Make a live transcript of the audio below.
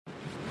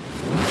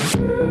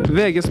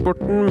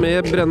VG-sporten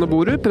med Brenne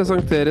Boru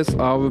presenteres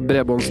av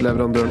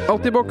bredbåndsleverandøren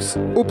Altibox,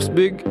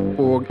 Obsbygg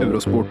og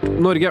Eurosport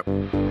Norge.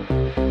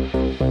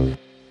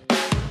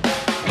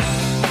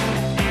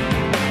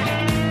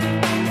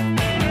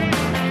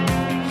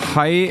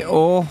 Hei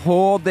og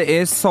hå, det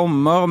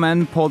sommer,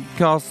 men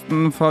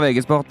podcasten fra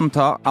VG-sporten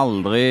tar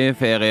aldri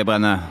ferie,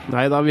 Brenne.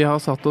 Neida, vi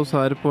har satt oss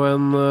her på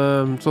en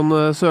sånn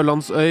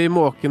sørlandsøy,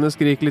 måkene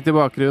skriker litt i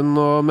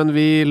bakgrunnen, men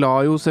vi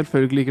la jo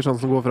selvfølgelig ikke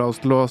sjansen gå fra oss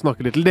til å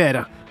snakke litt til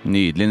dere.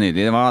 Nydelig,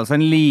 nydelig. Det var altså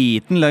en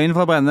liten løgn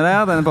fra Brenne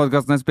der. Denne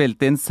podcasten er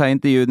spilt inn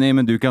sent i juni,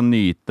 men du kan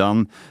nyte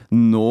den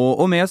nå.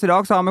 Og med oss i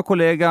dag så har vi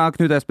kollega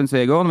Knut Espen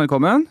Svegården,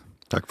 velkommen.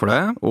 Takk for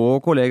det. Og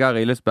kollega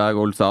Riles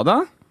Berg-Olsada.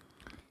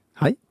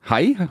 Hei.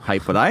 Hei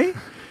på deg.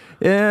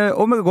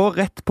 Og vi går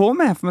rett på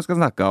med, for vi skal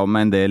snakke om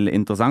en del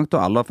interessant,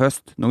 og aller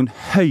først, noen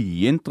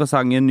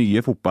høyinteressante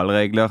nye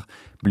fotballregler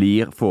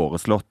blir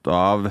foreslått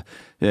av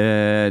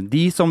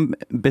de som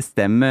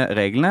bestemmer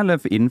reglene,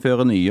 eller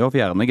innfører nye og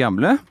fjerner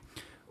gamle,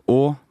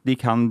 og de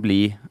kan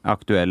bli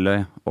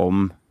aktuelle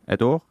om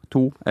et år,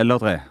 2 eller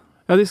 3.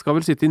 Ja, de skal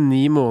vel sitte i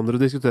 9 måneder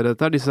og diskutere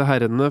dette her. Disse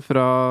herrene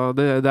fra...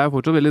 Det er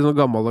fortsatt veldig sånn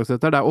gammeldags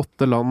dette her. Det er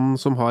 8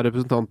 land som har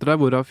representanter der,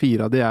 hvorav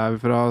 4 av de er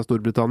fra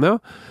Storbritannia.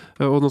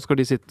 Og nå skal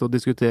de sitte og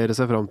diskutere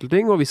seg frem til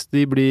ting. Og hvis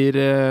de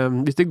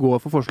går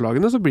for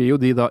forslagene, så blir jo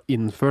de da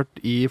innført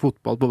i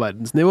fotball på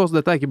verdensnivå. Så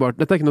dette er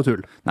ikke noe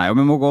tull. Nei, og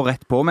vi må gå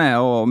rett på med,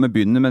 og vi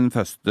begynner med den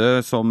første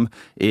som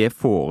er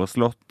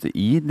foreslått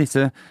i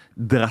disse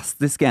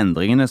drastiske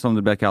endringene, som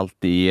det blir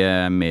kalt i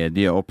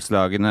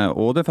medieoppslagene.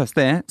 Og det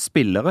første er,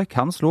 spillere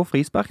kan slå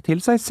frispark til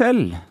seg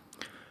selv.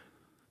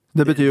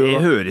 Det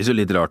høres jo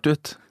litt rart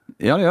ut.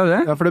 Ja, det gjør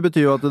det. Ja, for det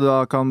betyr jo at du da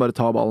kan bare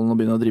ta ballen og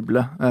begynne å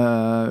drible.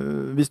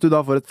 Hvis du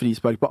da får et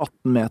frispark på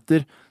 18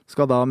 meter,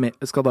 skal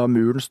da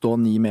muren stå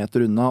 9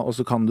 meter unna, og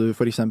så kan du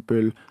for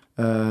eksempel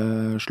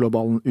slå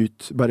ballen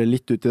ut, bare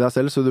litt ut i deg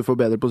selv, så du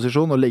får bedre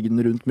posisjon, og legge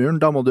den rundt muren.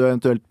 Da må du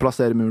eventuelt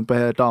plassere muren på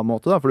en helt annen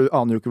måte, da, for du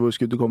aner jo ikke hvor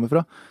skuddet kommer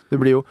fra. Det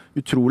blir jo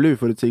utrolig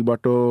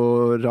uforutsigbart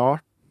og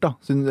rart.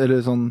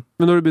 Eller sånn.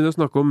 Men når du begynner å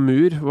snakke om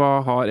mur, hva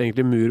har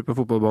egentlig mur på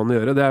fotballbanen å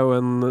gjøre? Det er jo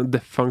en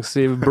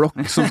defensiv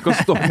blokk som skal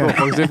stoppe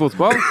offensiv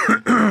fotball.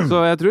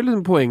 Så jeg tror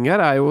liksom poenget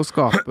her er jo å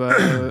skape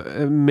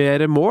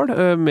mer mål,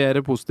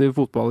 mer positiv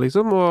fotball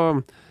liksom,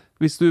 og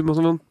hvis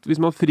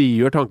man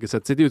frigjør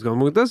tankesettet sitt i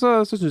utgangspunktet, så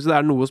synes jeg det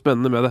er noe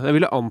spennende med det. Jeg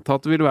ville anta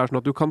at det ville være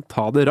sånn at du kan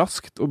ta det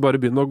raskt og bare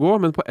begynne å gå,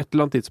 men på et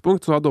eller annet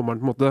tidspunkt så har dommeren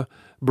på en måte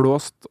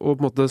blåst og på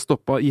en måte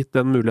stoppet, gitt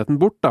den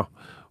muligheten bort da.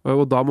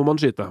 Og da må man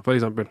skyte, for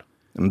eksempel.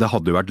 Men det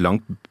hadde jo vært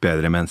langt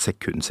bedre med en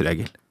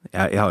sekundsregel.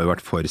 Jeg har jo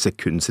vært for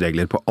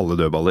sekundsregler på alle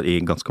dødballer i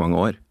ganske mange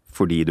år,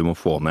 fordi du må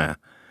få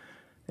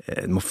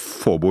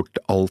bort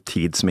all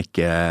tid som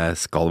ikke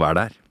skal være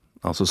der.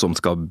 Altså som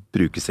skal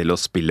brukes til å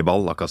spille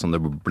ball, akkurat som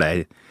det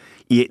ble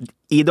i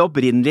det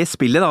opprinnelige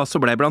spillet da, så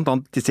ble blant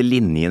annet disse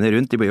linjene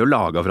rundt, de ble jo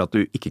laget for at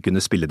du ikke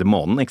kunne spille til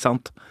månen, ikke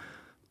sant?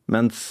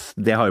 Mens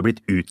det har jo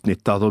blitt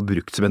utnyttet og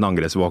brukt som en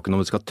angrepsvåpen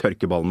når du skal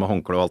tørke ballen med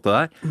håndkle og alt det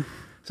der.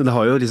 Så det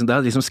har jo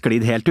liksom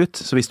sklidd helt ut.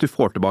 Så hvis du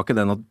får tilbake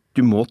den at du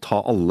må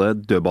ta alle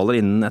dødballer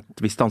innen et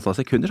visst antall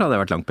sekunder, så hadde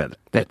det vært langt bedre.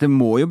 Dette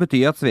må jo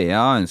bety at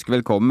Svea ønsker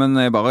velkommen.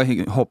 Jeg bare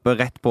hopper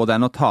rett på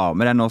den og tar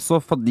med den også,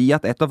 fordi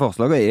at et av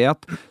forslagene er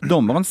at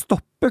dommeren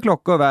stopper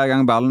klokka hver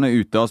gang ballen er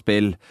ute av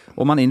spill,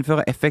 og man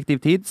innfører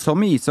effektiv tid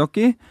som i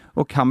ishockey,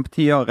 og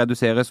kamptida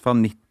reduseres fra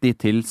 90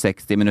 til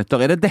 60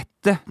 minutter. Er det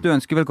dette du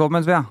ønsker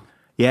velkommen, Svea?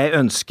 Jeg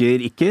ønsker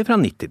ikke fra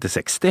 90 til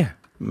 60.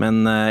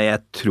 Men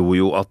jeg tror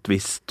jo at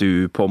hvis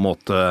du på en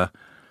måte...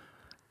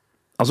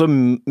 Altså,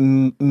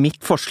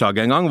 mitt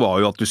forslag en gang var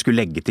jo at du skulle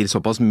legge til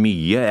såpass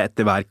mye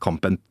etter hver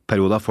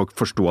kampenperiode at folk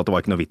forstod at det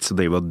var ikke noe vits å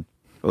drive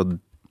og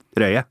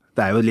røye.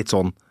 Det er jo litt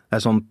sånn... Det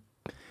er sånn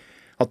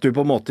at du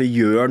på en måte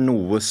gjør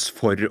noe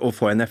for å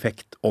få en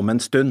effekt om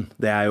en stund.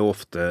 Det er jo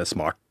ofte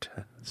smart,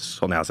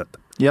 sånn jeg har sett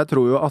det. Jeg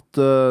tror jo at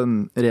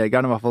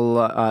regelen i hvert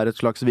fall er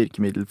et slags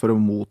virkemiddel for å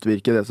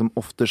motvirke det som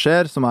ofte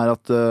skjer, som er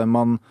at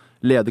man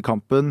leder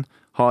kampen,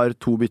 har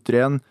 2 bytter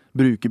igjen,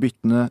 bruker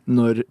byttene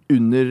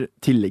under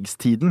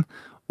tilleggstiden,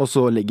 og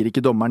så legger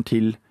ikke dommeren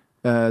til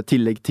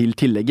tillegg til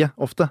tillegget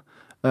ofte.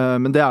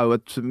 Men det er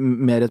jo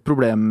mer et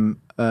problem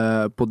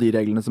på de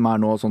reglene som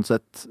er nå sånn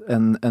sett,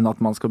 enn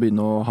at man skal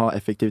begynne å ha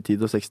effektiv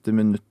tid og 60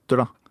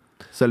 minutter da.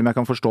 Selv om jeg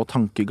kan forstå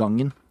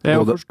tankegangen.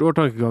 Jeg forstår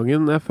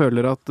tankegangen. Jeg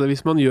føler at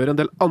hvis man gjør en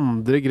del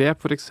andre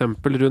grep, for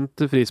eksempel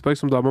rundt frispark,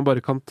 som da man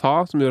bare kan ta,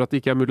 som gjør at det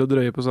ikke er mulig å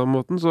drøye på samme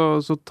måten,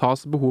 så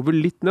tas behovet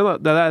litt ned. Da.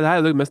 Det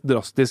er det mest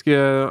drastiske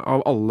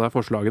av alle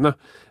forslagene.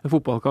 En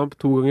fotballkamp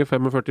 2 ganger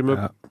 45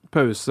 med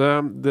pause.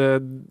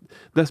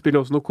 Det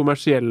spiller også noen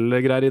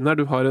kommersielle greier inn her.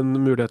 Du har en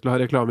mulighet til å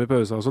ha reklame i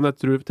pausa og sånn. Jeg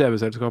tror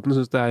TV-selskapene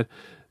synes det er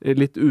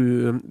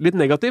litt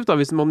negativt da,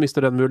 hvis man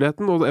mister den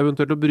muligheten, og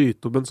eventuelt å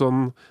bryte opp en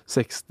sånn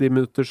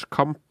 60-minutters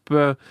kamp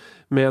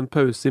med en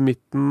pause i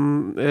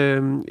midten.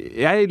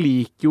 Jeg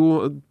liker jo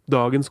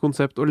dagens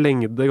konsept og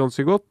lengde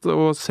ganske godt,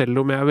 og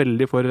selv om jeg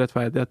veldig for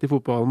rettferdighet i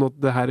fotballen, og at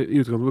det her i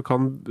utgangspunktet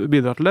kan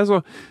bidra til det,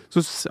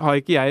 så har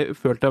ikke jeg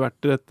følt det har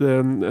vært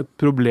et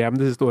problem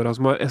de siste årene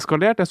som har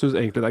eskalert. Jeg synes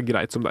egentlig det er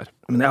greit som det er.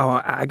 Men jeg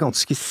er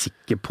ganske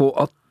sikker på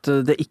at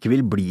det ikke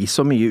vil bli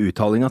så mye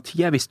uttaling av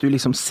tid, hvis du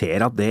liksom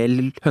ser at det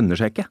lønner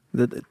seg ikke.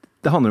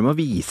 Det handler om å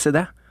vise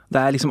det. Det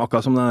er liksom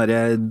akkurat som den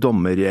der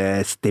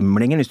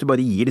dommerstemlingen. Hvis du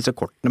bare gir disse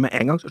kortene med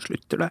en gang, så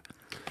slutter det.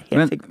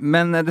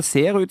 Men det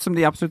ser ut som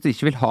de absolutt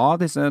ikke vil ha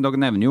disse.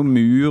 Dere nevner jo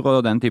mur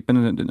og den typen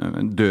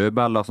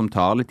dødballer som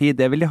tar litt tid.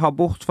 Det vil de ha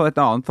bort, for et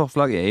annet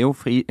forslag er jo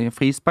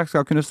frispark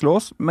skal kunne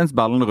slås mens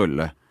ballen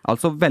ruller.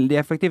 Altså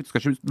veldig effektivt. Du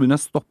skal ikke begynne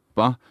å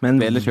stoppe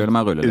spillet selv om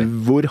jeg ruller litt.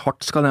 Hvor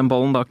hardt skal den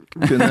ballen da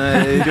kunne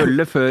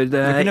rulle før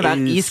det kunne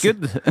være i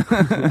skudd.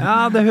 Ja,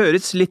 det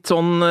høres litt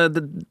sånn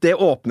det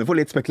åpner for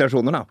litt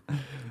spekulasjoner da.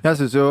 Jeg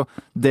synes jo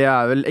det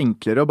er vel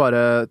enklere å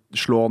bare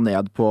slå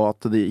ned på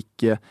at de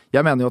ikke...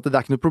 Jeg mener jo at det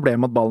er ikke noe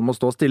problem at ballen må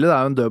stå stille. Det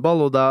er jo en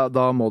dødball, og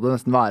da må det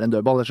nesten være en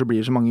dødball. Ellers så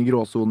blir det så mange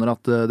gråsoner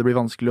at det blir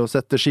vanskelig å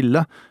sette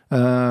skille.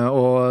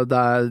 Og det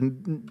er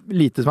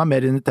lite som er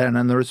mer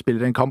irriterende enn når du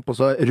spiller en kamp, og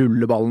så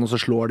ruller ballen, og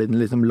så slår de den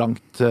liksom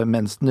langt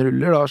mens den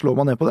ruller. Da slår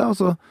man ned på det, og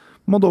så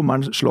må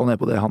dommeren slå ned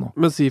på det, han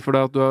også. Men si for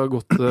deg at du har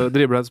gått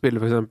driblet et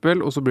spiller for eksempel,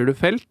 og så blir du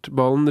felt.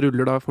 Ballen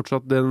ruller da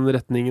fortsatt den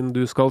retningen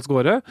du skal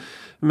skåre,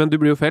 men du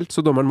blir jo felt,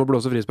 så dommeren må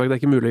blåse frispark. Det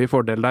er ikke mulig å gi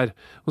fordel der.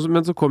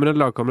 Men så kommer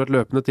en lagkamerat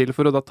løpende til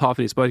for å da ta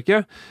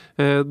frisparket.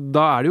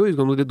 Da er det jo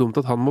utgangspunktet litt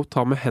dumt at han må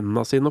ta med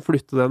hendene sine og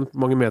flytte den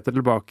mange meter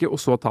tilbake, og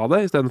så ta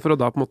det, i stedet for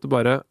å da på en måte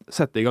bare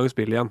sette i gang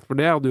spillet igjen.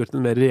 For det hadde gjort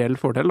en mer reell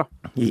fordel da.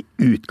 I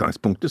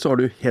utgangspunktet så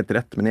har du helt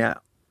rett, men jeg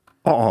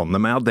aner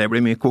meg at det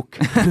blir mye kok.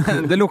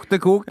 Det lukter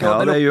kok. Ja,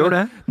 det gjør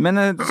det. Men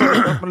så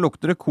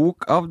lukter det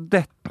kok av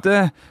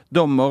dette.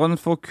 Dommeren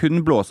får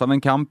kun blåse av en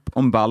kamp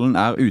om ballen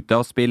er ute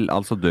av spill,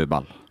 altså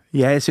dødball.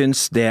 Jeg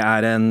synes det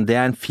er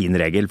en fin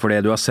regel, for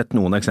det du har sett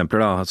noen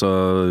eksempler da.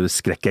 Altså,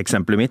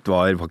 skrekkeksempelet mitt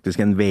var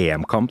faktisk en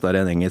VM-kamp, der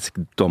en engelsk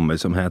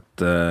dommer som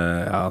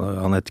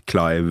han het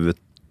Clive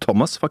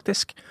Thomas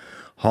faktisk.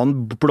 Han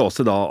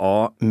blåste da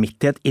av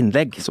midt i et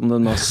innlegg som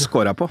den har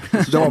skåret på.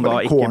 Det var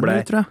bare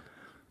corner, tror jeg.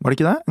 Var det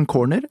ikke det? En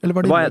corner? Eller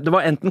var det det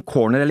var enten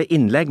corner eller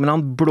innlegg, men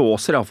han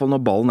blåser i hvert fall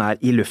når ballen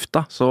er i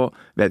lufta, så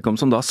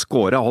vedkommende som da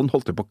skåret,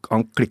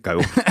 han klikket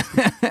jo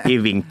i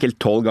vinkel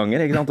 12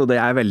 ganger, ikke sant? Og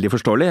det er veldig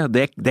forståelig.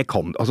 Det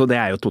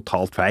er jo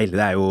totalt feil.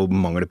 Det er jo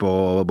mangel på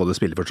både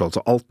spilleforståelse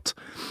og alt.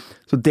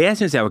 Så det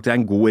synes jeg faktisk er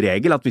en god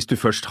regel, at hvis du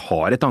først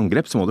har et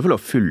angrep, så må du få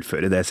lov å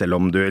fullføre det, selv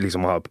om du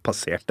liksom har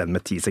passert den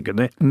med 10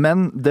 sekunder.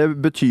 Men det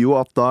betyr jo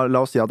at da,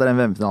 la oss si at det er en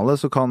VM-finale,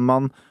 så kan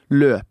man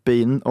løpe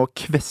inn og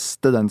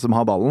kveste den som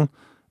har ballen,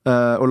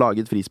 og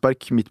lage et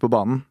frispark midt på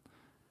banen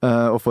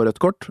og få rødt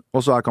kort, og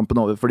så er kampen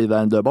over fordi det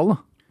er en dødball da.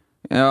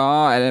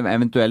 Ja, eller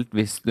eventuelt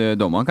hvis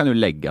dommeren kan jo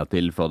legge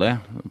til for det,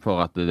 for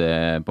at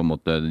det på en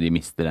måte de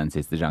mister den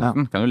siste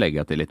sjansen, kan jo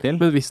legge til litt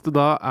til. Men hvis det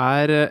da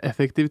er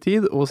effektiv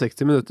tid og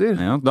 60 minutter,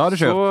 da er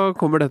det kjørt. Så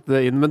kommer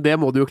dette inn, men det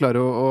må du jo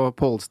klare å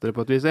polstre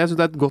på et vis. Jeg synes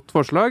det er et godt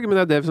forslag, men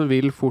det er det som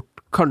vil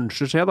fort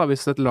kanskje skje da,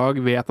 hvis et lag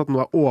vet at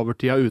nå er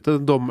overtida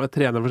ute,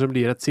 treneren for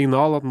eksempel gir et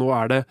signal at nå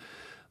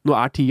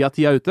er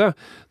tida ute,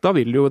 da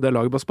vil jo det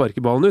laget bare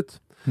sparke ballen ut.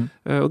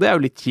 Og det er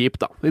jo litt kjipt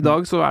da. I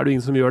dag så er det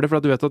ingen som gjør det, for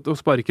at du vet at å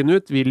sparke den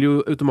ut vil jo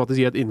automatisk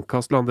gi et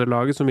innkast til andre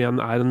laget, som igjen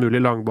er en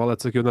mulig langball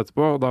 1 sekund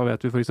etterpå, og da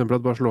vet vi for eksempel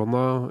at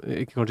Barcelona,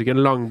 kanskje ikke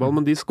en langball,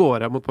 men de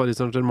skårer mot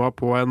Paris Saint-Germain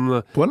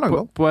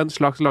på en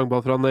slags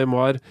langball fra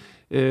Neymar.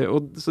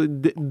 Og så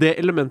det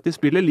elementet i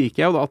spillet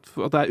liker jeg jo da,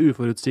 at det er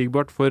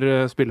uforutsigbart for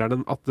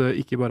spillerne, at det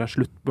ikke bare er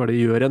slutt, bare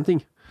de gjør en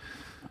ting.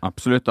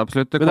 Absolutt.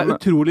 Men det er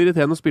utrolig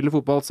irriterende å spille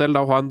fotball selv,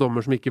 da, å ha en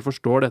dommer som ikke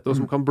forstår dette, og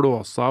som kan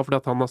blåse av fordi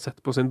at han har sett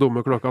på sin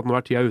dumme klokke at nå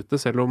er tida ute,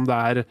 selv om det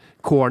er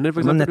corner,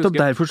 for eksempel. Men nettopp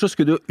derfor så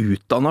skulle du jo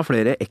utdanne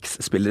flere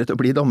eks-spillere til å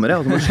bli dommere,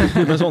 altså man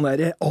slutter med sånn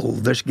der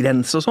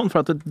aldersgrense og sånn,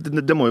 for at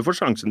det må jo få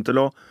sjansen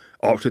til å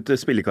avslutte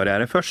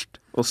spillekarriere først,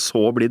 og så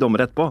bli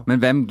dommer etterpå. Men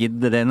hvem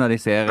gidder det når de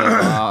ser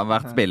har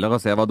vært spiller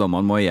og ser hva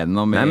dommeren må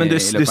igjennom i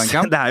løpet av en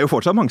kamp? Det er jo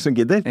fortsatt mange som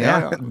gidder. Ja.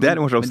 Det er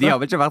det morsomste. Men de har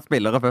vel ikke vært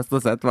spillere først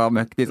og sett hva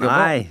møkk de skal på?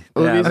 Nei,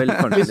 det er vel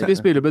kanskje vi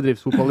spiller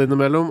bedriftsfotball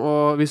innimellom,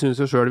 og vi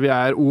synes jo selv vi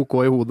er OK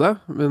i hodet,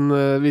 men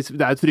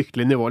det er et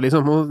fryktelig nivå,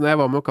 liksom. Og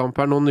jeg var med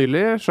kamp her nå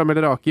nylig,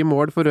 Jamel Raki i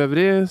mål for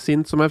øvrig,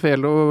 sint som en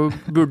fele og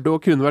burde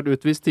og kunne vært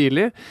utvist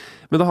tidlig,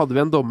 men da hadde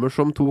vi en dommer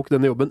som tok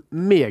denne jobben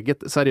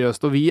meget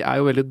seriøst, og vi er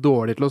jo veldig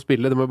dårlige til å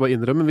spille, det må jeg bare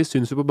innrømme, men vi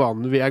synes jo på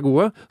banen vi er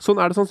gode. Sånn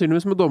er det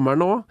sannsynligvis med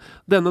dommeren også.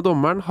 Denne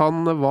dommeren,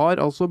 han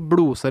var altså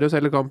blodseriøs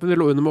hele kampen, vi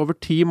lå under med over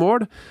 10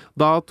 mål.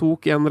 Da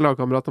tok en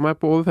lagkamerat av meg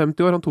på over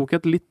 50 år, han tok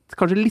et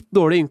kanskje litt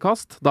dårlig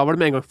innkast, da var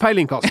det med en gang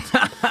feil innkast.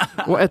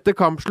 Og etter Det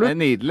kampslutt,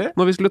 nydelig.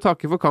 når vi skulle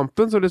takke for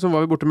kampen, så liksom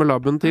var vi borte med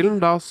labben til den.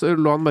 Da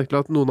lå han merke til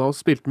at noen av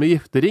oss spilte med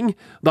giftering.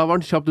 Da var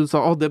han kjapt ut og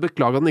sa det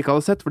beklaget han ikke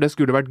hadde sett, for det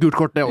skulle vært gult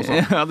kort, det også.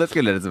 Ja, det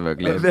skulle det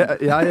selvfølgelig.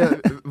 Jeg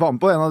var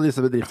med på en av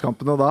disse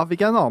bedriftskampene, og da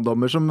fikk jeg en annen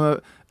dommer som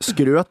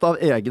skrøt av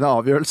egne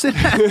avgjørelser.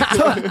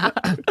 Så,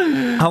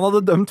 han hadde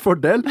dømt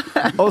fordel,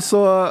 og så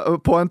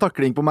på en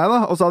takling på meg,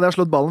 da, og så hadde jeg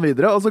slått ballen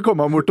videre, og så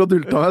kom han bort og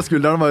dulta meg i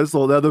skulderen og bare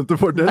så det jeg dømte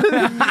fordel.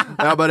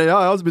 Jeg bare, ja,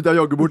 så begynte jeg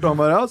å jogge bort, og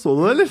han bare, ja, så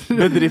du det, eller?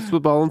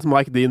 Bedriftsfotballens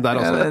Mike Dean der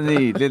Ja, også. det er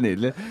nydelig,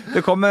 nydelig.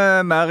 Det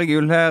kommer mer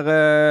gull her.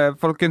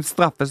 Folkens,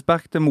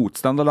 straffespark til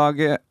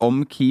motstanderlaget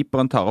om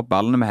keeperen tar opp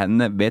ballene med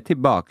hendene ved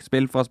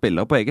tilbakespill fra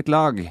spillere på eget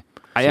lag.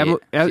 Nei,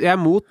 jeg er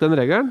mot den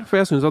regelen,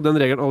 for jeg synes at den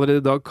regelen allerede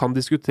i dag kan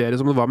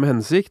diskuteres om det var med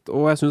hensikt,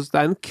 og jeg synes det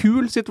er en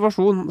kul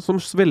situasjon som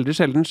veldig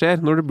sjelden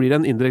skjer når det blir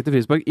en indirekte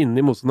frispark inne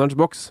i motstanderens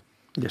boks.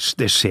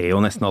 Det skjer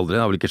jo nesten aldri.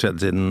 Det har vel ikke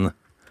skjedd siden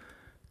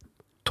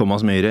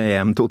Thomas Myhre,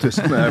 EM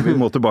 2000. Vi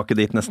må tilbake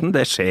dit nesten.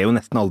 Det skjer jo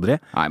nesten aldri.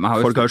 Nei, man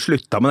har jo Folk har jo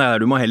slutta med det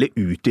der. Du må heller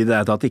utvide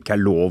det til at det ikke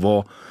er lov å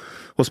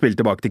spille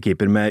tilbake til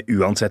keeper med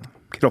uansett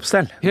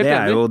kroppsdel. Helt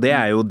Det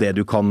er jo det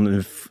du kan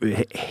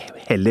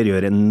heller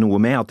gjøre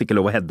noe med, at det ikke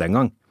er lov å heade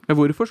engang. Ja,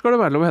 hvorfor skal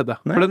det være lov å heade?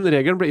 Nei. For den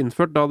regelen ble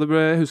innført da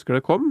jeg husker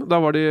det kom. Da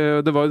var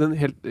det var jo den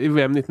helt, i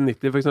VM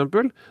 1990 for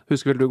eksempel.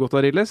 Husker vel du godt,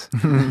 Arilles?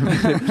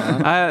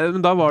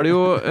 Men da var det jo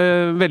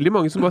veldig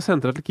mange som bare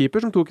sendte deg til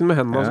keeper, som tok den med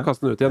hendene og så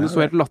kastet den ut igjen. Det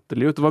så helt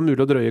latterlig ut. Det var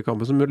mulig å drøye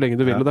kampen så lenge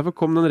du ville. Og derfor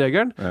kom den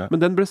regelen. Ja.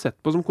 Men den ble sett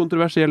på som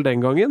kontroversiell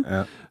den gangen.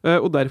 Ja.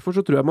 Og derfor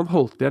så tror jeg man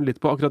holdt igjen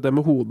litt på akkurat det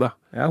med hodet.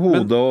 Ja,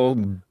 hode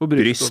og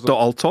bryst bryst og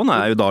alt sånn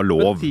er jo da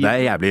lov. Men Det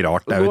er jævlig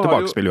rart. Det er jo Nå har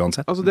tilbakespill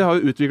uansett. Altså, det har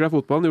jo utviklet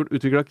fotballen,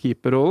 utviklet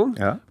keeperrollen,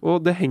 Ja.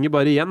 og det henger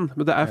bare igjen.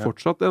 Men det er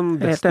fortsatt en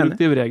Helt enig.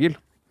 destruktiv regel.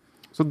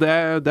 Så det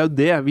er jo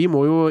det. Vi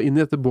må jo inn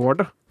i dette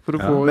boardet for å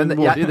få Men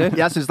våre jeg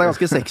ideer. synes det er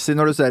ganske sexy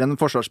når du ser en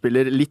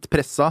forsvarsspiller litt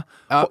pressa,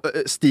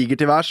 stiger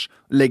til værs,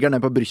 legger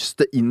ned på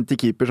brystet inn til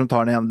keeper som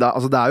tar den igjen. Det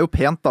er jo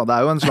pent, da. Det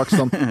er jo en slags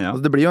sånn Ja.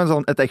 altså, det blir jo en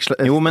sånn, et ekstra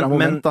Jo, men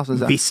moment, da, synes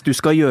jeg. hvis du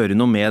skal gjøre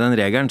noe med den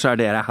regelen, så er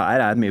det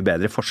her et mye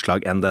bedre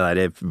forslag enn det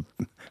der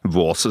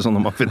våset som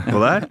de har funnet på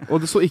der. Og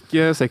det så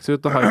ikke sexy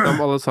ut da Haitham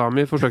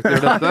Al-Sami forsøkte å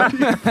gjøre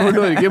dette for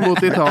Norge mot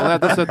Italia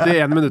etter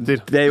 71 minutter.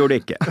 Det gjorde det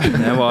ikke.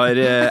 Det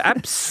var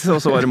apps, og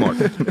så var det mål.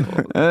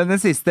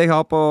 Den siste jeg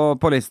har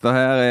på lista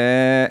her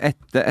er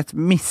etter et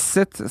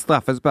misset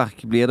straffespark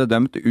blir det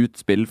dømt ut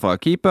spill fra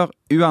keeper,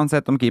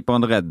 uansett om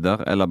keeperen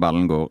redder eller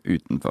ballen går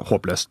utenfor.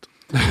 Håpløst.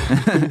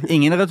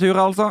 Ingen retur,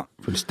 altså.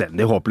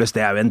 Fullstendig håpløst.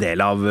 Det er jo en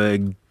del av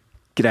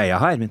greia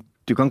her. Men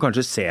du kan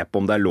kanskje se på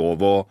om det er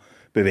lov å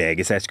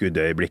bevege seg i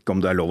skuddøyeblikk,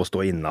 om det er lov å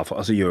stå innenfor,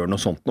 altså gjøre noe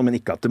sånt noe, men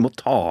ikke at det må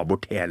ta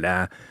bort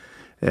hele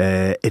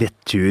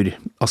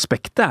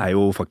returaspektet er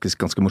jo faktisk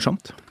ganske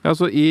morsomt. Ja,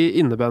 så i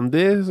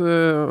innebandy,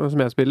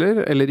 som jeg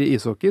spiller, eller i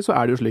ishockey, så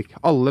er det jo slik.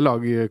 Alle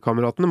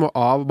lagkameratene må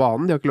av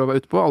banen, de har ikke lov å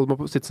være ute på, alle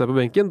må sitte seg på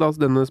benken, da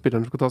denne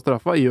spilleren som skal ta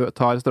straffa,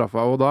 tar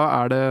straffa, og da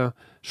er det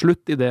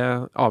slutt i det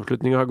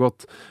avslutningen har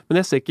gått.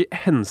 Men jeg ser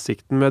ikke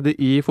hensikten med det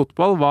i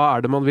fotball. Hva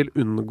er det man vil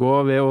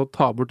unngå ved å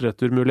ta bort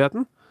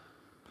returmuligheten?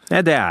 Nei,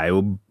 det er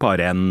jo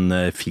bare en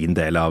fin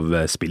del av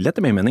spillet,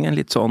 etter min mening. En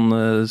litt sånn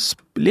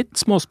litt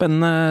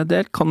småspennende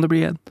del kan det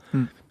bli en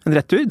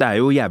retur. Det er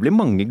jo jævlig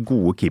mange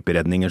gode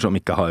keeperredninger som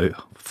ikke har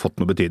fått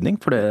noe betydning,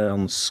 fordi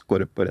han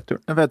skårer på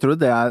returen. Ja, for jeg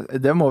tror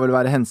det må vel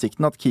være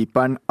hensikten at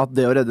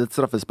det å redde et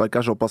straffespark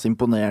er såpass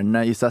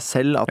imponerende i seg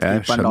selv at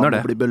Jeg keeperen da skjønner må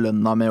det. bli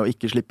belønna med å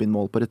ikke slippe inn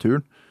mål på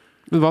returen.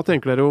 Men hva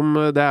tenker dere om,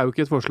 det er jo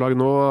ikke et forslag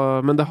nå,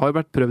 men det har jo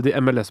vært prøvd i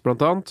MLS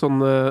blant annet, sånn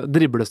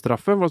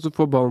driblestraffe, hvor du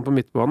får ballen på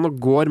midtbanen og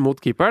går mot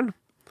keeperen.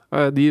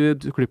 De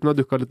klippene har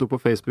dukket litt opp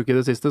på Facebook i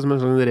det siste som en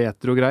sånn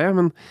retro-greie,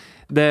 men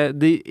det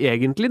er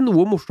egentlig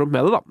noe morsomt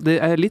med det da. Det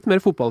er litt mer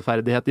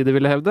fotballferdighet i det,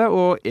 vil jeg hevde,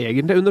 og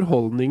egentlig er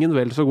underholdningen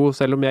vel så god,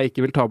 selv om jeg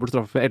ikke vil ta bort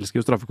straffe, for jeg elsker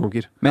jo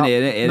straffekonker. Men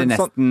Ja,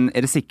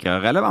 er det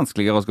sikrere eller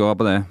vanskeligere å skåre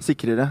på det?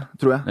 Sikrere,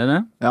 tror jeg. Er det?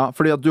 Ja,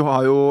 fordi at du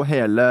har jo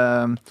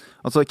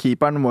altså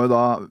keeperen må jo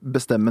da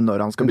bestemme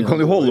når han skal Du kan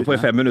jo holde på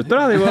i 5 minutter,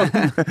 da.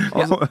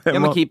 Ja,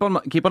 men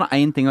keeperen har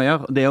én ting å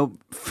gjøre, det er å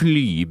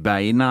fly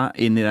beina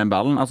inn i den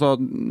ballen. Altså,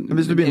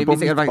 hvis du begynner på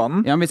hvis jeg hadde vært-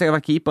 midtbanen? Ja, men hvis jeg hadde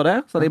vært keeper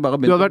der, så hadde jeg bare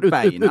Du begynt hadde vært på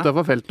beina.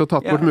 utenfor feltet og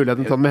tatt bort Ja.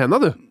 muligheten til å ta den med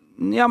hendene,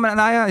 du. Ja, men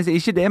nei,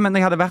 ikke det, men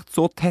jeg hadde vært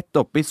så tett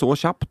oppi så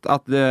kjapt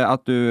at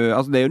du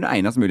Altså, det er jo den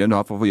eneste muligheten du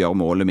har for å få gjøre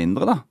målet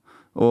mindre, da.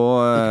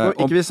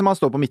 Ikke hvis man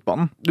står på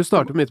midtbanen. Du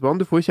starter på midtbanen,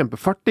 du får jo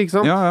kjempefart, ikke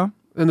sant? Ja, ja.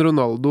 En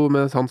Ronaldo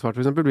med hans fart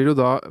for eksempel, vil jo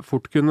da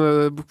fort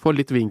kunne få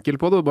litt vinkel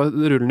på det, og bare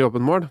rulle den i åpen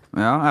mål.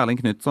 Ja, Erling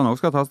Knutson også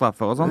skal ta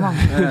straffer og sånn, da.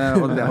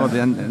 Og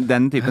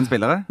den typen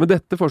spillere. Men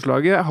dette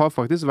forslaget har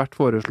faktisk vært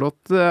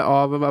foreslått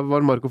av var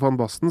Marco van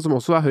Basten, som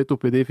også er høyt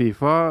oppe i det i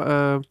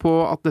FIFA, på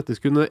at dette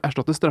skulle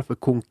erstatte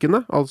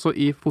straffekonkene. Altså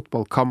i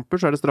fotballkamper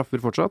så er det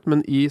straffer fortsatt,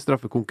 men i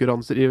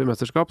straffekonkurranser i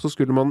mesterskap så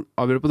skulle man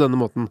avgjøre på denne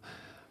måten.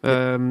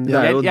 Det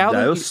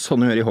er jo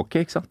sånn å gjøre i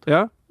hockey, ikke sant?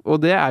 Ja, og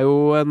det er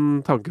jo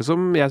en tanke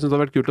som jeg synes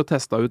har vært kult å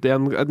teste ut i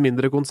et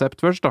mindre konsept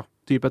først, da.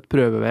 Typ et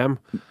prøve-VM.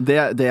 Det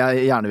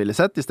jeg gjerne ville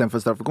sett istedenfor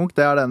straffekonk,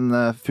 det er den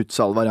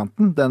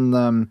futsal-varianten.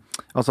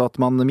 Altså at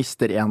man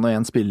mister en og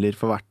en spiller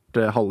for hvert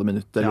hvert halve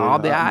minutt. Eller, Ja,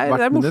 det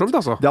er morsomt,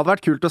 altså. Det hadde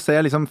vært kult å se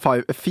liksom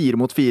 4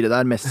 mot 4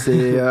 der, Messi,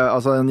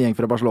 altså en gjeng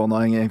fra Barcelona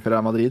og en gjeng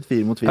fra Madrid,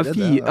 4 mot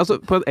 4. Altså,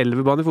 på en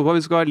 11-bane i fotball,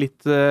 vi skal være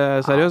litt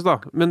seriøs da,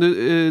 men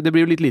det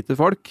blir jo litt lite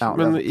folk,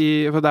 men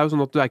for det er jo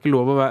sånn at du er ikke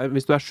lov å være,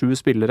 hvis du er 7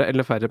 spillere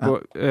eller færre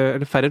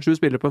enn 7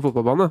 spillere på en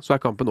fotballbane, så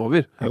er kampen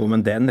over. Jo,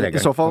 men den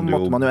regelen I så fall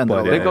måtte man jo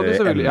endre det. Kan du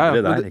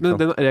selvfølgelig, men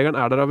den regelen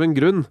er der av en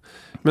grunn.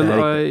 Men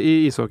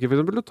i ishockey for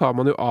eksempel, tar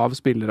man jo av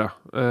spillere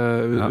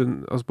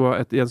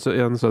altså i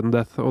en sudden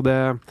death, og det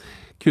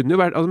kunne jo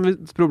vært,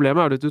 altså problemet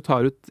er at hvis du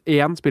tar ut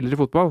 1 spiller i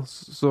fotball,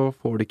 så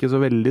får det ikke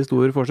så veldig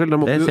stor forskjell.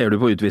 Det ser du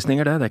på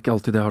utvisninger, det er ikke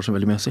alltid det har så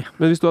veldig mye å si.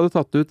 Men hvis du hadde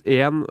tatt ut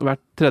 1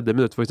 hvert 3.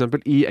 minutt for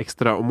eksempel, i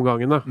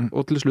ekstraomgangene,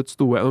 og til slutt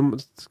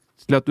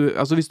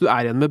altså hvis du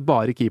er igjen med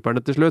bare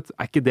keeperne til slutt,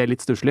 er ikke det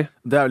litt stusslig?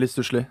 Det er jo litt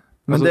stusslig.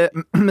 Men det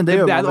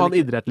er en annen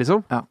idrett,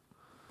 liksom. Ja.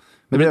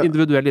 Det blir en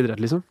individuell idrett,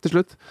 liksom, til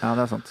slutt. Ja,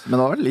 det er sant. Men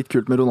det var litt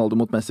kult med Ronaldo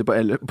mot Messi på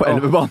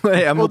 11-bane,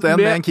 1 mot 1,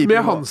 med en keeper.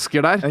 Med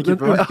hansker der. Den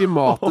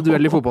ultimate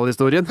duell i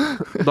fotballhistorien.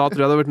 Da tror jeg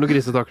det hadde vært noen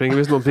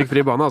grisetaklinger hvis noen fikk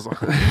fri bane, altså.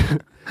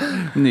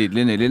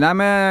 Nydelig. Nei,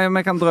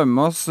 vi kan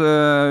drømme oss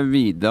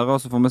videre,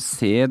 og så får vi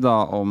se da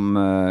om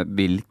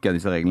hvilke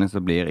av disse reglene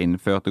som blir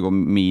innført. Det går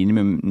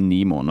minimum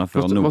 9 måneder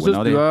før noen av de. Hva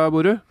synes du,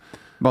 Boru?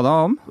 Hva da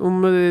om? Om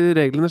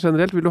reglene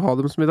generelt, vil du ha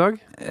dem som i dag?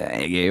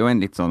 Jeg er jo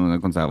en litt sånn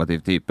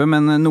konservativ type,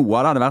 men noe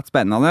av det hadde vært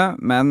spennende,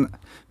 men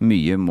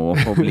mye må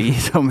få bli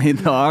som i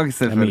dag,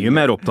 selvfølgelig. Jeg er mye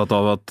mer opptatt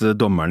av at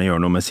dommerne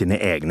gjør noe med sine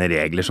egne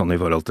regler, sånn i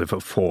forhold til å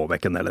få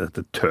vekk en del av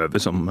dette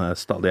tøvet som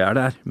stadig er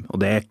der.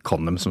 Og det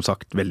kan de som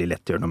sagt veldig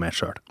lett gjøre noe med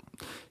selv.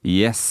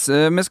 Yes,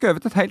 vi skal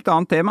over til et helt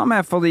annet tema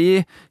med,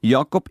 fordi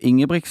Jakob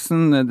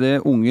Ingebrigtsen,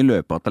 det unge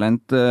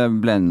løpertalentet,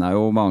 blendet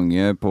jo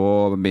mange på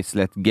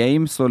Bislett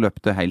Games og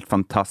løpte helt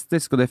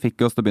fantastisk, og det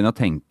fikk oss til å begynne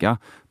å tenke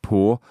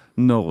på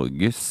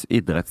Norges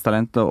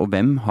idrettstalenter, og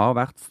hvem har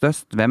vært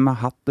størst, hvem har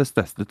hatt det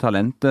største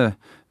talentet,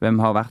 hvem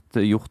har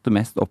gjort det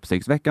mest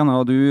oppsiktsvekkende,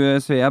 og du,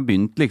 Svea,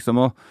 begynte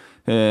liksom å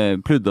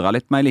pludre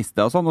litt med en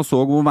liste og sånn, og så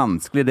hvor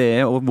vanskelig det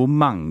er, og hvor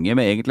mange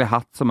vi egentlig har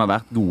hatt som har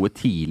vært gode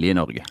tidlig i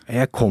Norge.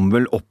 Jeg kom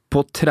vel opp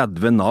på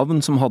 30 navn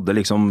som hadde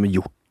liksom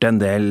gjort en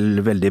del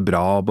veldig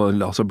bra,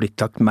 altså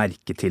blitt lagt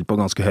merke til på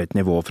ganske høyt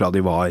nivå fra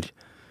de var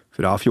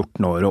fra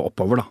 14 år og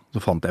oppover da.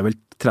 Så fant jeg vel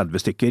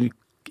 30 stykker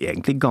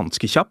egentlig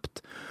ganske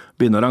kjapt.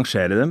 Begynne å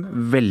rangere dem.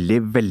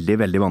 Veldig, veldig,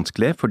 veldig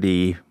vanskelig, fordi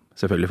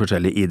selvfølgelig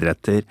forskjellige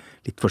idretter,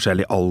 litt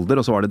forskjellig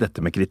alder, og så var det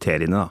dette med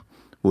kriteriene da.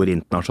 Hvor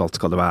internasjonalt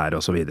skal det være,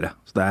 og så videre.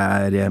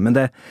 Men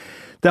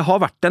det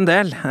har vært en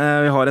del.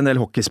 Vi har en del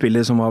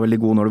hockeyspillere som var veldig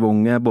gode når de var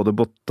unge, både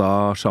Botta,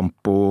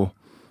 Sjampo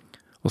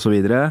og så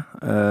videre.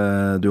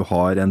 Du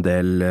har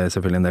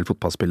selvfølgelig en del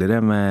fotballspillere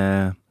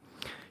med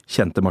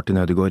kjente Martin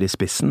Ødegaard i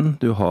spissen.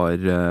 Du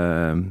har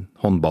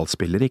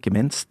håndballspillere, ikke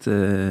minst.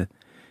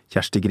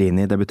 Kjersti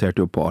Grini debuterte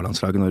jo på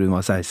A-landslaget når hun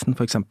var 16,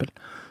 for eksempel.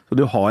 Så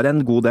du har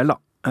en god del,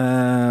 da.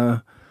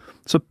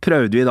 Så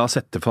prøvde vi da å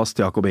sette fast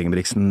Jakob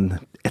Ingebrigtsen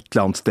et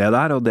eller annet sted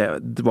der, og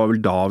det var vel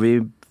da vi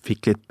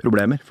fikk litt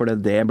problemer, for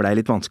det ble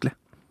litt vanskelig.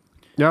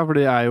 Ja, for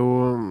det er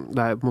på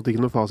en måte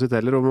ikke noe fasit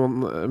heller, og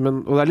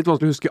det er litt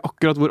vanskelig å huske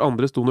akkurat hvor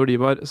andre sto når de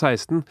var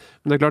 16,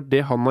 men det er klart det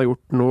han har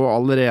gjort nå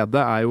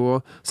allerede er jo å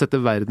sette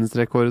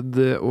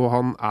verdensrekord, og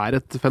han er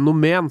et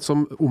fenomen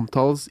som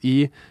omtales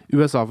i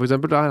USA for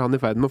eksempel. Da er han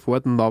i ferd med å få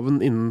et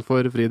navn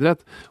innenfor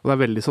friidrett, og det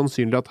er veldig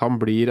sannsynlig at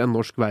han blir en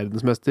norsk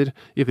verdensmester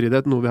i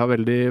friidrett, noe vi har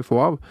veldig få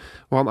av,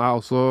 og han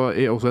er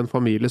også en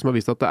familie som har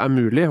vist at det er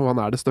mulig, og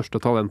han er det største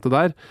talentet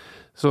der.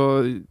 Så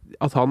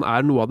at han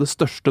er noe av det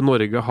største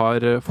Norge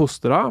har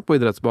fostret på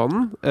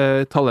idrettsbanen,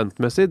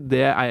 talentmessig,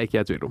 det er jeg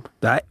ikke i tvil om.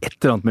 Det er et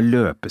eller annet med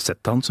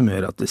løpesettet han som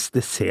gjør at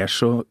det ser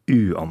så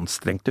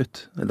uanstrengt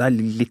ut. Det er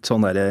litt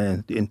sånn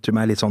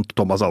litt sånn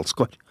Thomas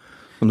Alsgaard.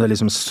 Som det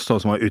liksom så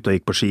som var ute og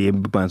gikk på ski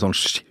på en sånn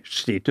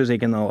skitur,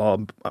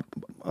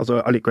 altså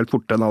allikevel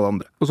fortere enn alle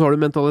andre. Og så har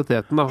du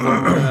mentaliteten da,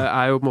 han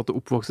er jo på en måte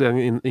oppvokst i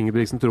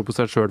Ingebrigtsen tror på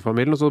seg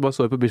selv-familien, og så bare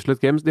så jeg på Bislett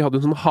Games, de hadde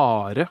en sånn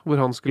hare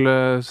hvor han skulle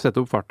sette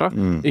opp farta.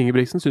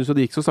 Ingebrigtsen syntes jo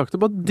det gikk så sakte,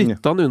 bare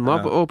dyttet han unna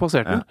og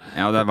passerte den.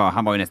 Ja,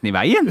 han var jo nesten i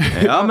veien.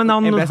 Ja, men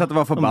jeg ble satt å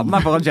være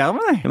forbannet foran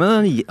skjermen. Ja,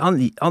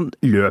 men han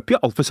løper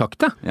jo alt for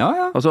sakte. Ja.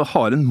 Altså,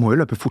 haren må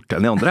jo løpe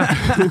fortere enn de andre.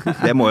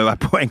 Det må jo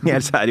være poenget,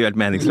 ellers er det jo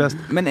helt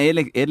meningsløst. Men er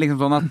det liksom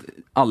sånn at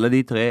alle de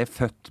tre er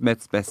født med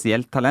et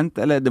spesielt talent,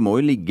 eller det må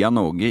jo ligge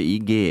noe i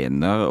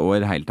gener og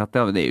i det hele tatt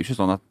der. Det er jo ikke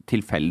sånn at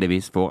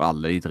tilfeldigvis får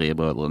alle de tre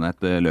brødrene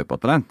et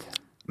løpertalent.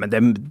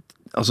 Men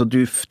altså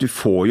du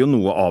får jo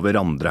noe av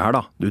hverandre her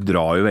da. Du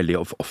drar jo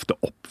veldig ofte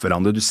opp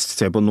hverandre. Du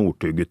ser på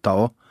Northug-gutta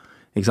også,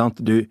 ikke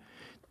sant?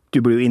 Du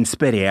blir jo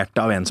inspirert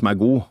av en som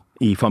er god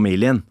i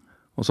familien.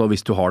 Og så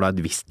hvis du har da et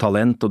visst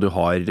talent, og du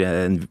har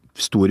en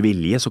stor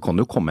vilje, så kan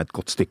det jo komme et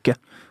godt stykke.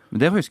 Men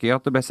der husker jeg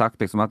at det ble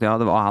sagt liksom at ja,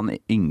 det var han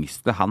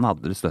yngste, han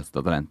hadde det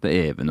største talentet,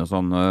 Even og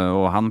sånn,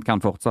 og han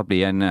kan fortsatt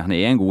han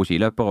er en god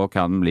skiløper og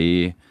kan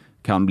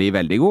bli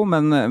veldig god,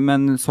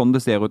 men sånn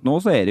det ser ut nå,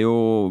 så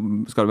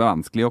skal det være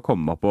vanskelig å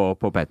komme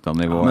på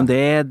Petter-nivået. Ja, men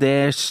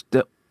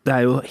det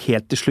er jo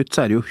helt til slutt,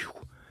 så er det jo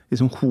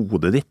liksom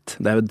hodet ditt.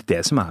 Det jo det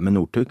som med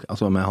Northug,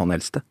 altså med han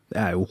eldste.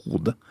 Det jo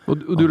hodet.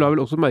 Og du la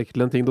vel også merke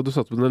til en ting da du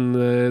satte på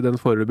den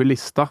foreløpige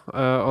lista,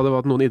 og det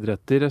var at noen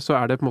idretter så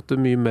det på en måte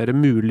mye mer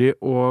mulig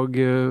å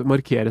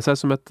markere seg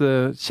som et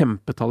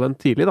kjempetalent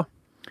tidlig da.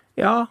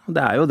 Ja,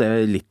 det jo det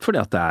litt fordi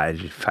at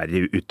det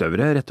færre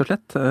utøvere, rett og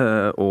slett.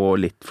 Og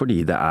litt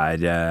fordi det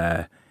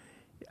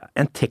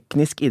en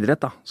teknisk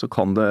idrett, da. Så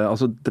kan det,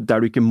 altså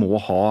der du ikke må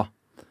ha.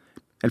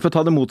 Eller for å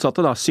ta det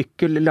motsatte da,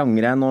 sykkel,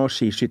 langrenn og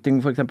skiskyting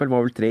for eksempel,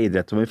 var vel 3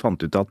 idretter som vi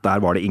fant ut at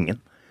der var det ingen.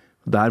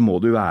 Der må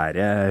du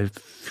være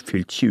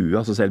fylt 20,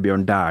 altså selv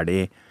Bjørn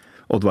Dæhlie,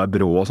 Oddvar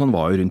Brå og sånn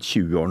var jo rundt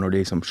 20 år når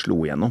de liksom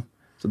slo igjennom.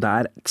 Så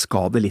der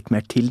skal det litt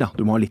mer til da,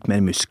 du må ha litt mer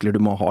muskler,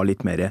 du må ha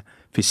litt mer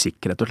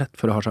fysikk rett og slett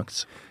for å ha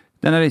sjans.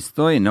 Denne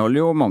lista inneholder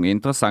jo mange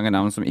interessante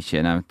navn som ikke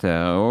nevnt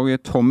her, og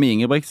Tommy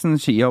Ingebrigtsen,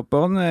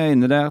 skihopperen,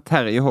 inne der,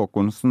 Terje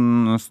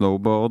Håkonsen,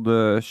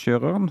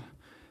 snowboardkjøreren.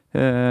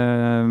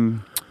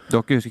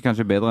 Dere husker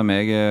kanskje bedre enn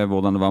meg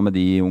hvordan det var med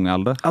de i ung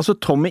alder? Altså,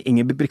 Tommy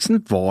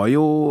Ingebrigtsen var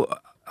jo,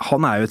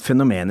 han jo et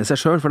fenomen i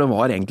seg selv, for det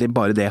var egentlig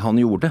bare det han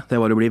gjorde.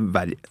 Det var å bli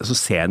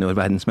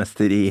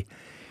seniorverdensmester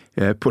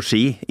på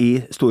ski i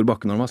Store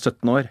Bakke når han var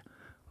 17 år.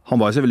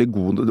 Han var jo selvfølgelig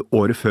god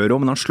året før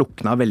også, men han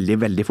slukna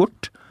veldig, veldig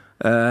fort.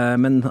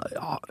 Men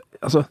ja,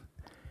 altså,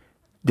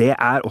 det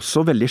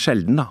også veldig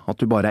sjelden da, at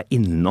du bare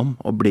innom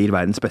og blir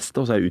verdens beste,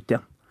 og så ut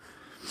igjen.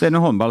 Så det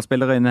noen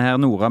håndballspillere inne her,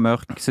 Nora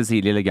Mørk,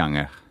 Cecilie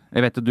Leganger.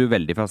 Jeg vet at du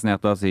veldig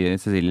fascinert av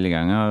Cecilie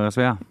Leganger,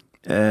 Svea.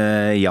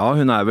 Ja,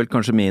 hun vel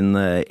kanskje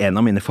en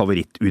av mine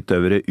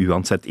favorittutøvere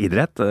uansett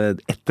idrett.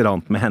 Et eller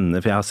annet med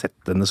henne, for jeg har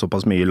sett henne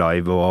såpass mye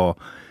live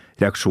og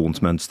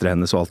reaksjonsmønstre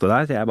hennes og alt det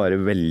der. Så jeg bare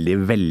veldig,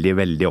 veldig,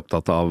 veldig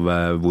opptatt av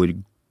hvor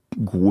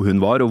god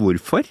hun var og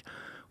hvorfor.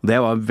 Det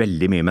var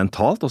veldig mye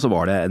mentalt, og så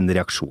var det en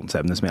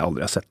reaksjonsevne som jeg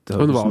aldri har sett.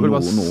 Hun var vel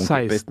bare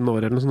 16 år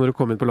eller noe sånt når hun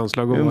kom inn på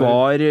landslaget?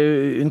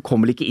 Hun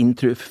kom vel ikke inn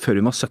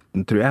før hun var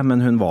 17, tror jeg,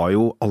 men hun var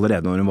jo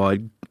allerede når hun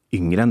var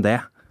yngre enn det,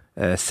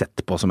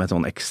 sett på som et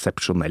sånn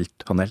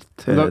eksepsjonelt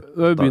talent.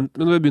 Men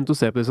når vi begynte å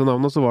se på disse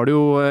navnene, så var det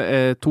jo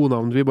 2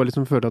 navn vi bare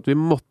liksom følte at vi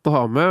måtte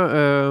ha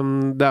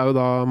med. Det jo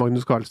da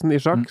Magnus Carlsen i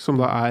sjakk, som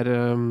da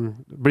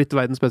blitt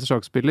verdens beste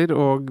sjakkspiller,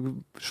 og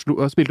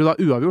spilte jo da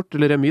uavgjort,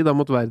 eller remis, da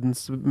mot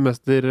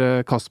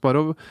verdensmester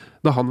Kasparov,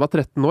 da han var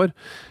 13 år.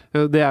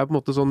 Det på en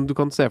måte sånn du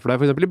kan se for deg,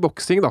 for eksempel i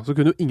boksing da, så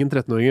kunne jo ingen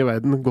 13-åringer i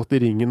verden gått i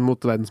ringen mot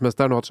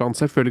verdensmesteren og hatt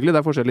sjans. Selvfølgelig,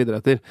 det forskjellige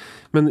idretter.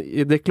 Men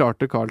det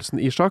klarte Carlsen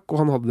i sjakk,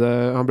 og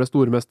han ble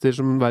stormester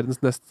som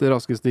verdens nest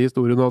raskeste i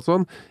historien og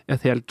sånn.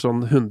 Et helt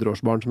sånn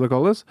 100-årsbarn som det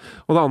kalles.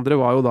 Og det andre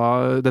var jo da,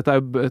 dette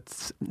jo et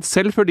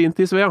selv for din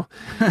tid, Svea,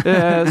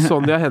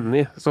 Sonja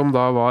Hennie, som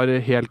da var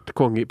helt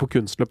konge på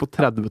kunstløp på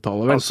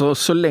 30-tallet. Altså,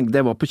 så lenge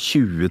det var på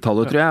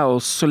 20-tallet, tror jeg,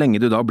 og så lenge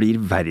du da blir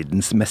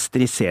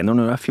verdensmester i senior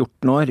når du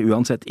 14 år,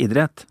 uansett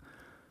idrett,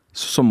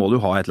 så må du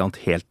ha et eller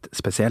annet helt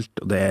spesielt,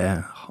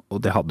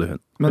 og det hadde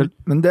hun.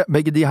 Men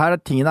begge de her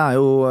tingene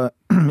jo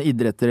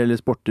idretter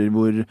eller sporter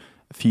hvor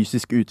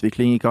fysisk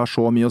utvikling ikke har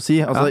så mye å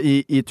si. Altså,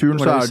 ja. I turn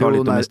så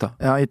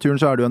i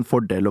turn så det jo en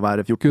fordel å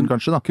være 14,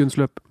 kanskje da.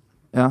 Kunstløp.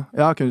 Ja,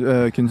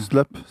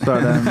 kunstløp, så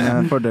det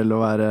en fordel å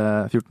være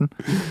 14.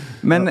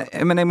 Men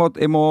jeg må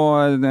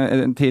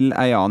til en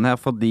annen her,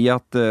 fordi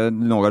at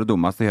noe av det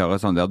dummeste jeg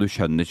hører sånn der, du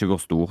skjønner ikke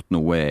hvor stort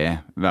noe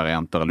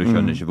varianter, eller du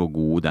skjønner ikke hvor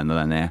god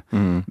denne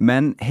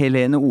Men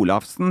Helene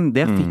Olafsen,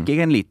 der fikk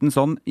jeg en liten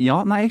sånn,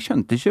 jeg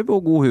skjønte ikke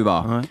hvor god hun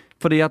var. Nei.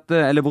 Fordi at,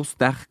 eller hvor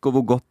sterk og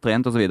hvor godt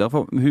trent og så videre,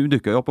 for hun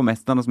dukker jo opp på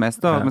Mesternes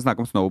Mester, vi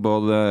snakker om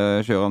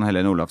snowboardkjøreren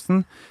Helene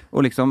Olafsen,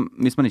 og liksom,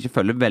 hvis man ikke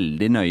følger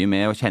veldig nøye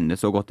med og kjenner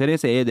så godt til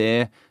dem, så det,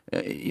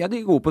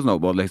 de gode på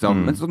snowboard liksom,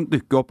 men så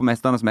dukker opp på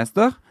Mesternes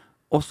Mester,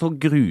 og så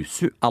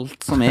gruser hun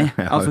alt som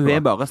altså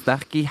hun bare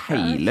sterk i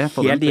hele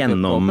helt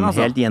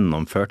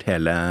gjennomført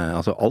hele,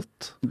 altså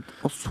alt.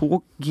 Og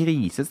så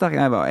grisesterk,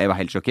 jeg var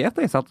helt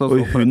sjokkert.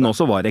 Og hun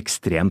også var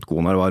ekstremt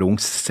god når hun var ung.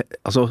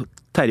 Altså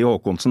Terje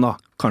Håkonsen da,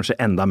 kanskje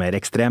enda mer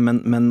ekstrem,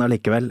 men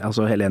allikevel,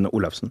 altså Helene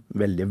Olafsen,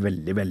 veldig,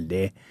 veldig,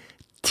 veldig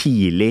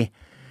tidlig.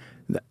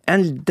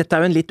 Dette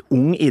jo en litt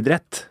ung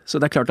idrett, så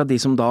det klart at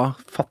de som da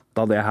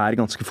fattet det her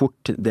ganske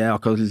fort, det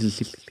akkurat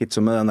litt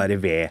som med den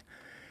der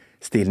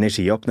stilen i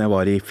skihopp, når jeg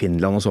var i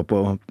Finland og så på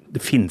det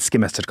finske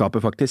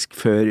mesterskapet faktisk,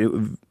 før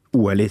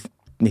OL i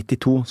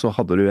 92, så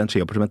hadde du en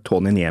skihopper som het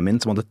Tony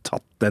Niemin, som hadde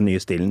tatt den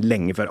nye stilen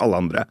lenge før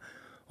alle andre.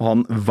 Og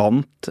han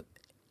vant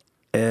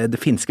det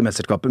finske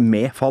mesterskapet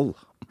med fall.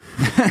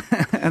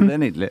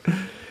 Det nydelig.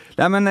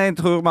 Ja, men jeg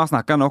tror vi har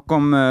snakket nok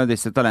om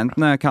disse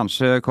talentene.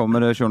 Kanskje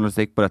kommer det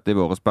journalistikk på dette i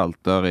våre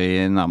spalter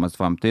i nærmest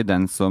fremtid.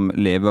 Den som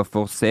lever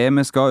får se.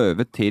 Vi skal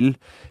over til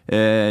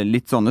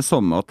litt sånne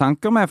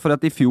sommertanker med, for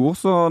at i fjor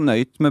så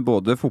nøyt vi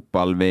både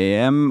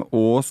fotball-VM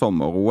og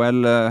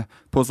sommer-OL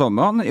på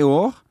sommeren. I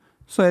år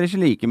så det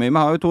ikke like mye.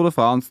 Vi har jo Tour de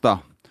France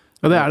da.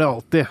 Ja, det er det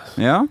alltid.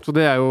 Ja. Så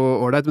det er jo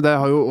ålreit. Men det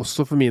har jo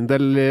også for min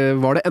del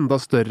var det enda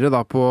større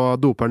da på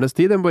dopernes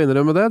tid. Jeg må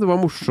innrømme det. Det var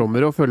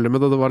morsommere å følge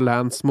med da det var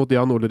Lance mot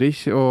Jan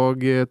Olerich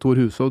og Thor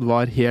Hushovd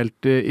var helt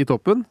i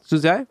toppen,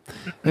 synes jeg.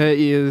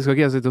 Skal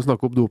ikke jeg sitte og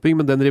snakke opp doping,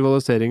 men den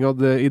rivaliseringen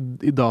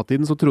i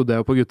datiden så trodde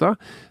jeg jo på gutta.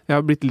 Jeg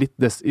har blitt litt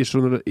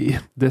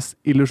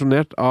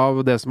desillusjonert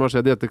av det som har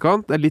skjedd i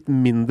etterkant. Det er litt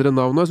mindre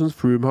navn nå. Jeg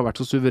synes Froome har vært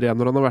så suveren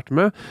når han har vært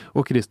med,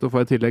 og Kristoff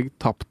har i tillegg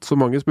tapt så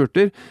mange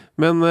spurter.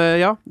 Men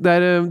ja, det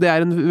er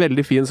en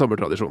veldig fin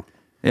sommertradisjon.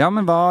 Ja,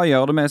 men hva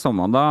gjør det med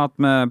sommeren da, at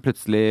vi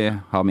plutselig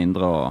har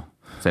mindre å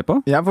se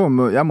på? Jeg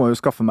må jo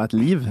skaffe meg et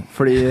liv,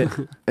 fordi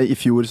i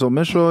fjor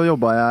sommer så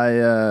jobbet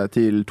jeg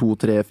til 2,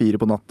 3, 4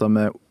 på natta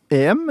med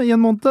EM i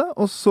en måned,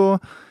 og så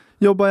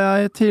jobbet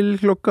jeg til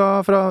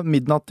fra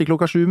midnatt til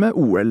 7 med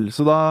OL,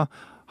 så da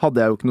hadde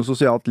jeg jo ikke noe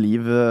sosialt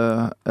liv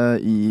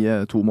i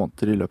 2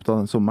 måneder i løpet av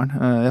den sommeren.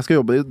 Jeg skal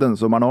jobbe denne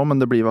sommeren også, men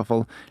det blir i hvert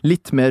fall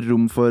litt mer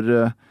rom for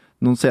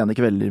noen sene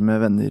kvelder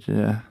med venner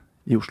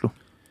i Oslo.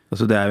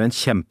 Altså det er jo en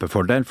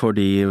kjempefordel for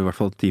i hvert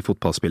fall de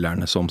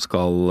fotballspillerne som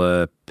skal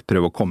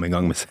prøve å komme i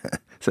gang med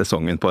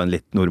sesongen på en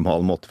litt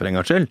normal måte for en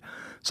gangs skyld.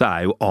 Så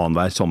er jo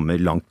annenhver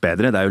sommer langt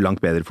bedre. Det er jo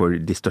langt bedre for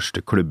de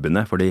største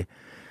klubbene, fordi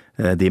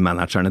de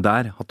managerne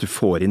der, at du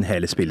får inn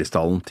hele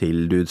spillestallen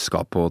til du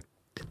skal på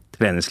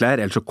treningsleir,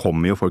 ellers så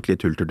kommer jo folk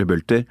litt hulter til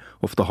bulter.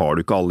 Ofte har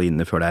du ikke alle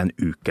inne før det er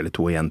en uke eller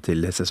 2 igjen til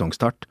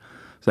sesongstart.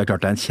 Så det er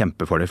klart det er en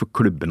kjempefordel for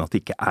klubben at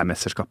det ikke er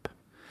mesterskap.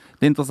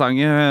 Det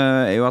interessante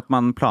er jo at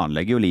man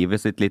planlegger jo livet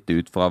sitt litt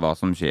ut fra hva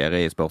som skjer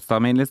i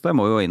sportsterminlista. Jeg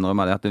må jo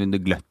innrømme det at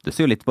det gløttes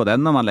jo litt på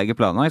den når man legger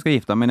planer. Jeg skal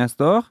gifte meg neste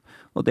år,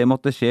 og det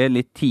måtte skje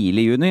litt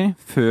tidlig i juni,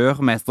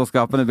 før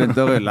mesterskapene begynte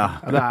å rulle.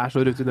 Ja, det er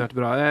så rutinert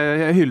bra.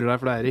 Jeg hyller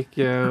deg for det, Erik.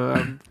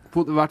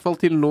 I hvert fall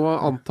til nå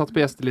antatt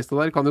på gjestelista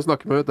der. Kan jo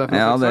snakke meg ut derfra,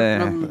 ja,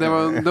 men det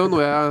var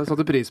noe jeg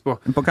satte pris på.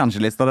 På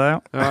kanskje-lista der, ja.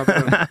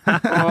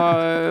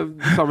 Og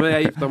sammen med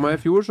jeg gifta meg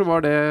i fjor, så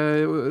var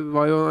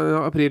jo en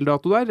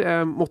aprildato der.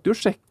 Jeg måtte jo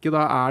sjekke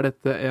da, er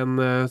dette en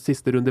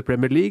siste runde i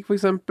Premier League for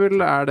eksempel?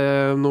 Er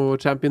det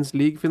noe Champions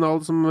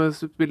League-finale som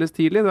spilles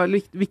tidlig? Det er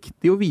litt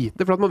viktig å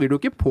vite, for at man vil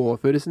jo ikke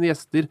påføre sine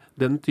gjester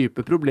den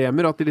type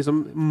problemer, at de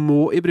liksom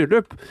må i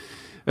bryllup.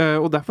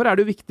 Og derfor er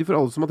det jo viktig for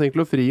alle som har tenkt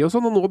å fri og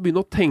sånn, og nå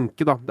begynne å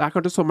tenke da, det er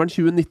kanskje sommeren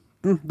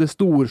 2019 det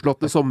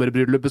storslåtte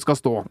sommerbryllupet skal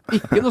stå.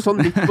 Ikke noe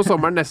sånn litt på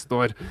sommeren neste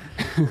år.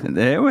 Det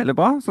er jo veldig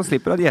bra, så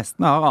slipper det at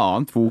gjestene har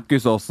annet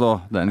fokus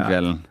også den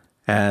kvelden.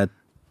 Jeg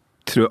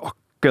tror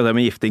akkurat det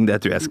med gifting,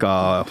 det tror jeg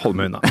skal holde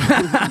meg unna.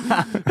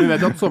 Vi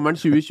vet at sommeren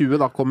 2020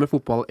 da kommer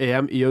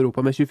fotball-EM i Europa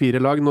med 24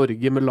 lag,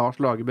 Norge med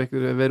Lars Lagerbäck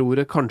ved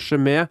roret kanskje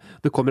med,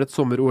 det kommer et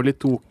sommer-OL i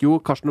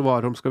Tokyo, Karsten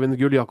Warholm skal vinne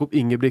gull, Jakob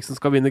Ingebrigtsen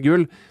skal vinne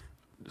gull.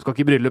 Du skal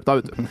ikke i bryllup da,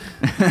 vet du.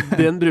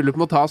 Den bryllup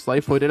må tas da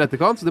i for- eller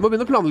etterkant, så det må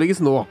begynne å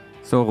planlegges nå.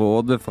 Så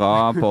rådet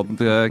fra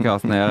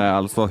podcasten her er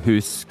altså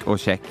husk å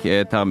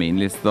sjekke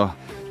terminlister.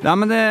 Ja,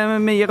 men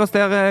vi gir oss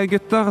der,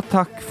 gutter.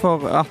 Takk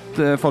for at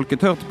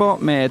folket hørte på.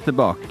 Vi er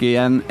tilbake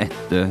igjen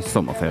etter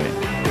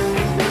sommerferien.